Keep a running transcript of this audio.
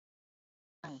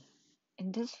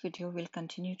In this video, we'll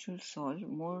continue to solve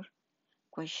more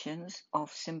questions of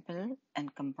simple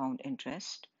and compound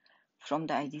interest from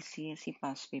the IGCSE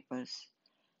past papers.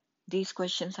 These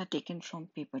questions are taken from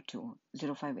paper 2,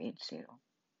 0580.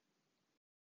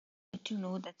 Need to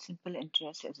know that simple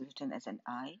interest is written as an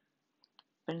I,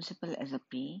 principal as a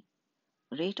P,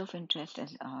 rate of interest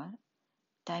as R,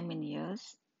 time in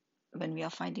years when we are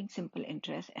finding simple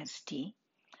interest as T,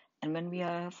 and when we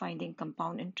are finding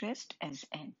compound interest as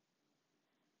N.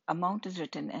 Amount is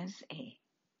written as A.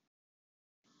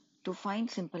 To find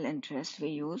simple interest, we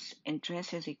use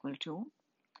interest is equal to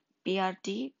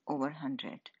PRT over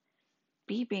 100.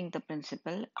 P being the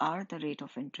principal, R the rate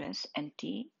of interest, and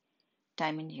T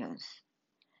time in years.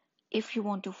 If you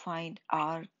want to find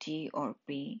R, T, or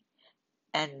P,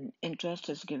 and interest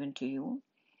is given to you,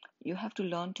 you have to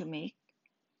learn to make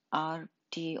R,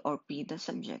 T, or P the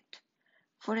subject.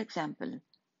 For example,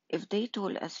 if they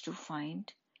told us to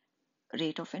find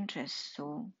rate of interest,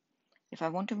 so if I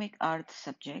want to make R the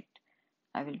subject,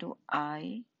 I will do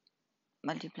I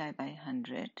multiply by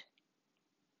 100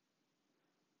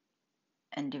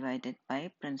 and divided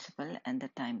by principal and the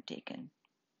time taken.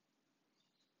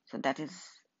 So that is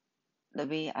the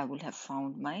way I would have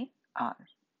found my R.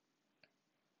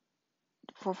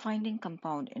 For finding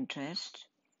compound interest,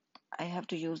 I have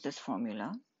to use this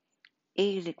formula.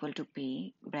 A is equal to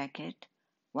P bracket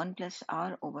 1 plus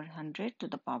R over 100 to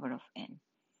the power of N.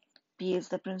 P is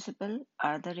the principal,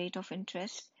 R the rate of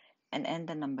interest, and N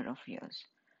the number of years.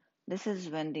 This is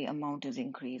when the amount is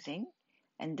increasing,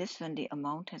 and this when the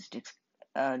amount has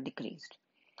decreased.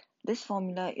 This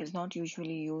formula is not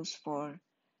usually used for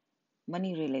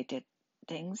money-related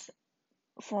things.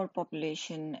 For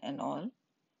population and all,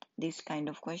 these kind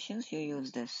of questions, you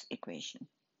use this equation.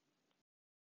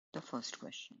 The first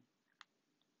question.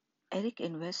 Eric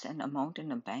invests an amount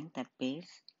in a bank that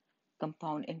pays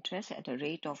compound interest at a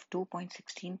rate of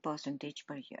 2.16%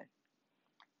 per year.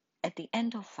 At the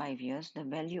end of 5 years, the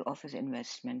value of his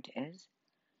investment is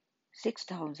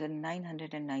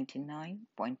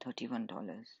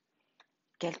 $6,999.31.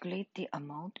 Calculate the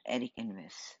amount Eric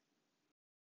invests.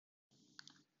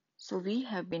 So we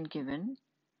have been given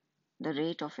the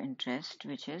rate of interest,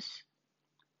 which is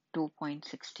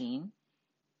 2.16.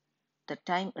 The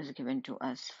time is given to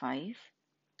us 5,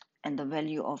 and the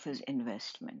value of his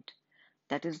investment.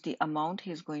 That is the amount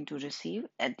he is going to receive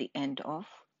at the end of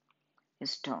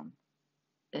his term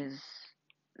is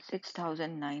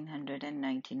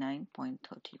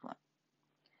 6,999.31.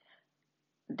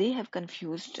 They have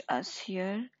confused us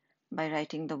here by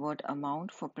writing the word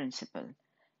amount for principal.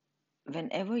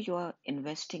 Whenever you are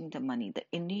investing the money, the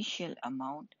initial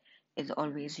amount is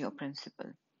always your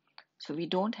principal. So we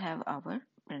don't have our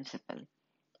principal.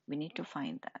 We need to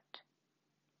find that.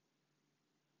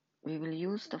 We will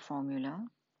use the formula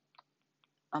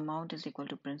amount is equal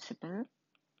to principal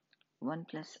 1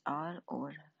 plus R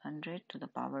over 100 to the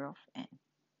power of N.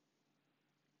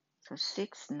 So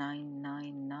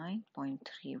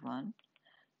 6999.31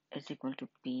 is equal to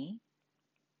P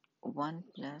 1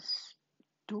 plus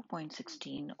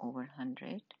 2.16 over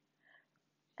 100,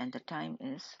 and the time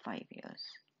is 5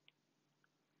 years.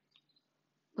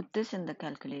 Put this in the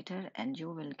calculator and you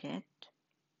will get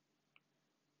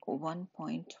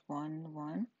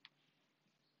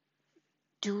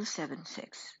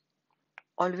 1.11276.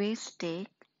 Always take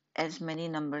as many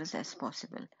numbers as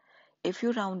possible. If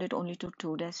you round it only to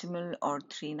 2 decimal or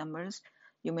 3 numbers,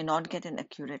 you may not get an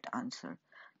accurate answer.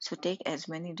 So take as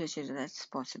many digits as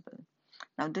possible.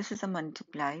 Now this is a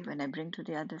multiply. When I bring to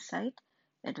the other side,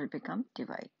 it will become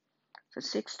divide. So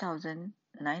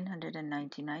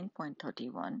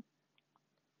 6,999.31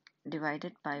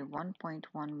 divided by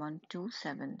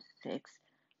 1.11276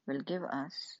 will give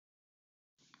us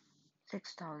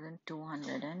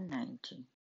 6,290.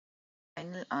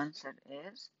 Final answer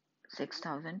is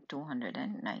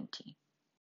 6,290.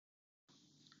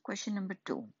 Question number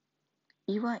 2.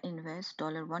 Eva invests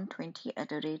 $120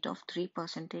 at a rate of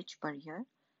 3% per year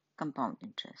compound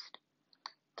interest.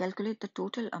 Calculate the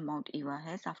total amount Eva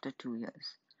has after 2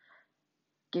 years.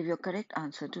 Give your correct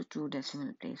answer to 2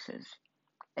 decimal places.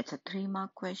 It's a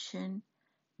 3-mark question,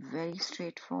 very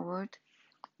straightforward.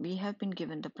 We have been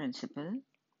given the principal,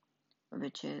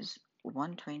 which is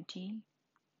 120.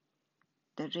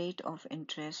 The rate of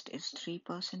interest is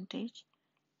 3%,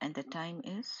 and the time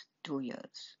is 2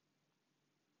 years.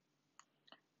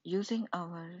 Using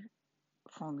our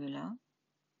formula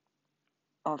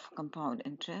of compound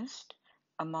interest,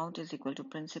 amount is equal to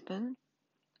principal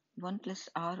 1 plus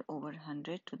R over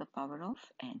 100 to the power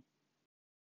of N.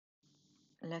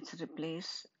 Let's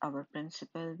replace our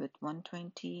principal with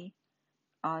 120,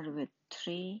 R with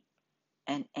 3,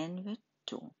 and N with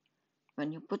 2.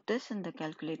 When you put this in the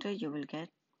calculator, you will get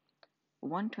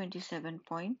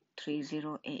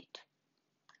 127.308.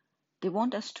 They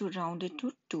want us to round it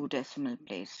to 2 decimal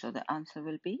place, so the answer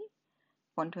will be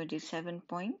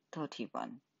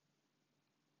 127.31.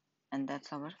 And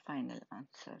that's our final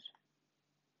answer.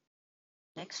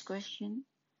 Next question.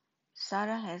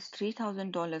 Sarah has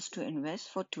 $3,000 to invest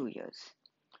for 2 years.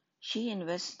 She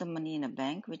invests the money in a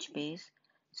bank which pays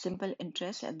simple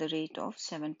interest at the rate of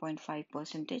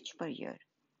 7.5% per year.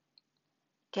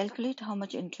 Calculate how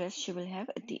much interest she will have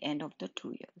at the end of the 2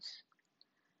 years.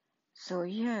 So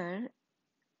here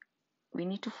we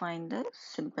need to find the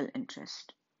simple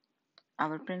interest.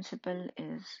 Our principal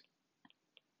is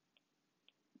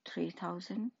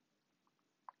 3,000,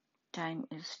 time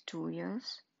is 2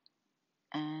 years,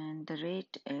 and the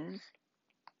rate is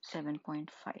 7.5.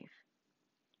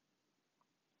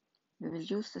 We will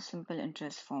use the simple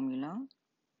interest formula,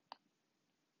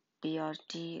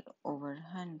 PRT over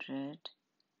 100,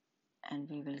 and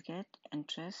we will get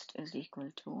interest is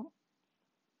equal to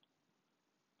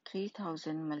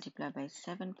 3,000 multiplied by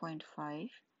 7.5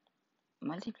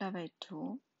 multiplied by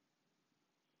 2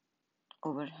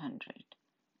 over 100.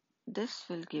 This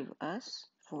will give us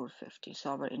 450.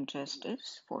 So our interest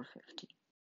is 450.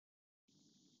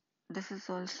 This is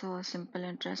also a simple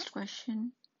interest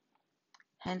question.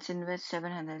 Hence invest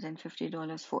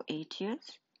 $750 for 8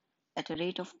 years at a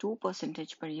rate of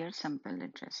 2% per year simple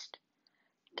interest.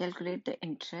 Calculate the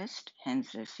interest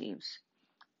hence receives.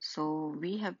 So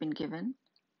we have been given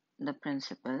the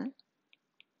principal,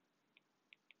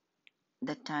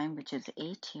 the time which is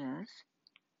 8 years,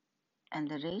 and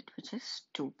the rate which is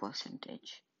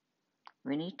 2%.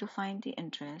 We need to find the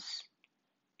interest.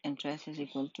 Interest is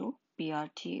equal to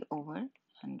PRT over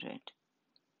 100.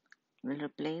 We'll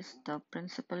replace the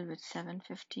principal with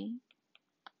 750,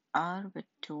 R with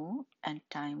 2, and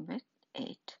time with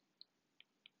 8.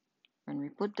 When we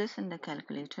put this in the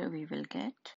calculator, we will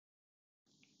get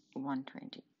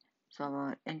 120. So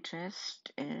our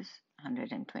interest is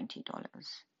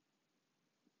 $120.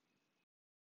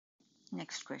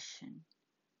 Next question.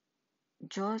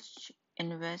 George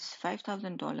invests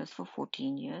 $5,000 for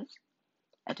 14 years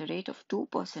at a rate of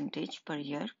 2% per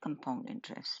year compound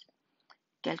interest.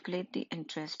 Calculate the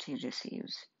interest he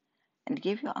receives and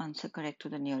give your answer correct to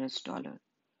the nearest dollar.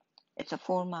 It's a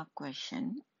 4-mark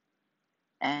question,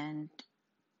 and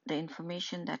the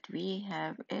information that we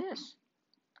have is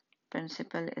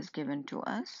principal is given to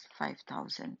us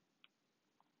 5,000,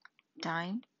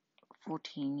 time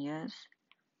 14 years,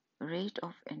 rate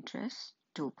of interest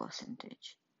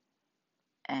 2%,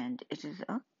 and it is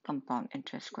a compound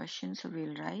interest question. So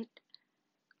we'll write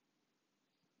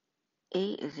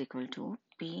A is equal to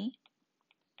P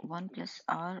 1 plus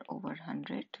R over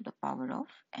 100 to the power of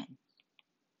n.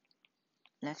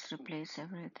 Let's replace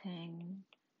everything.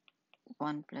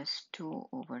 1 plus 2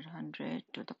 over 100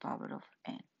 to the power of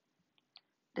n.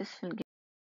 This will give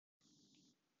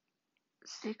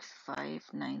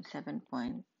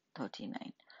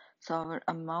 6597.39. So our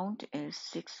amount is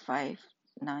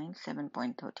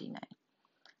 6597.39.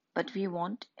 But we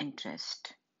want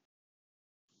interest.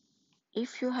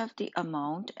 If you have the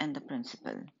amount and the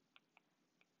principal,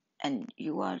 and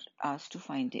you are asked to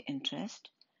find the interest,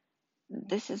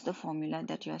 this is the formula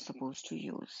that you are supposed to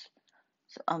use.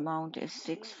 So amount is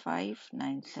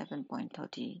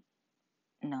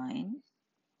 6597.39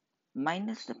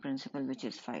 minus the principal, which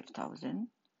is 5,000.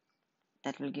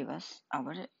 That will give us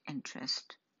our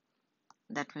interest.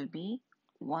 That will be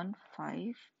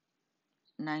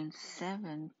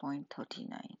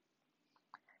 1597.39.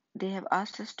 They have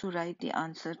asked us to write the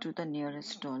answer to the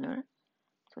nearest dollar.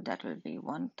 So that will be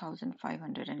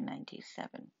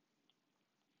 1,597.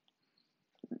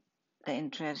 The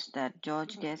interest that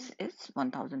George gets is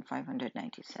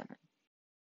 1,597.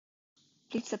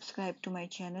 Please subscribe to my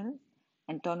channel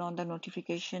and turn on the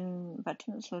notification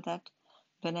button so that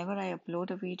whenever I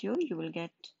upload a video, you will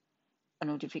get a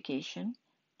notification.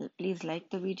 Please like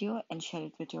the video and share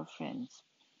it with your friends.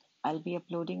 I'll be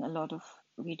uploading a lot of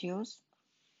videos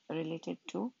related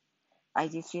to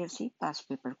IGCSE past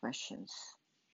paper questions.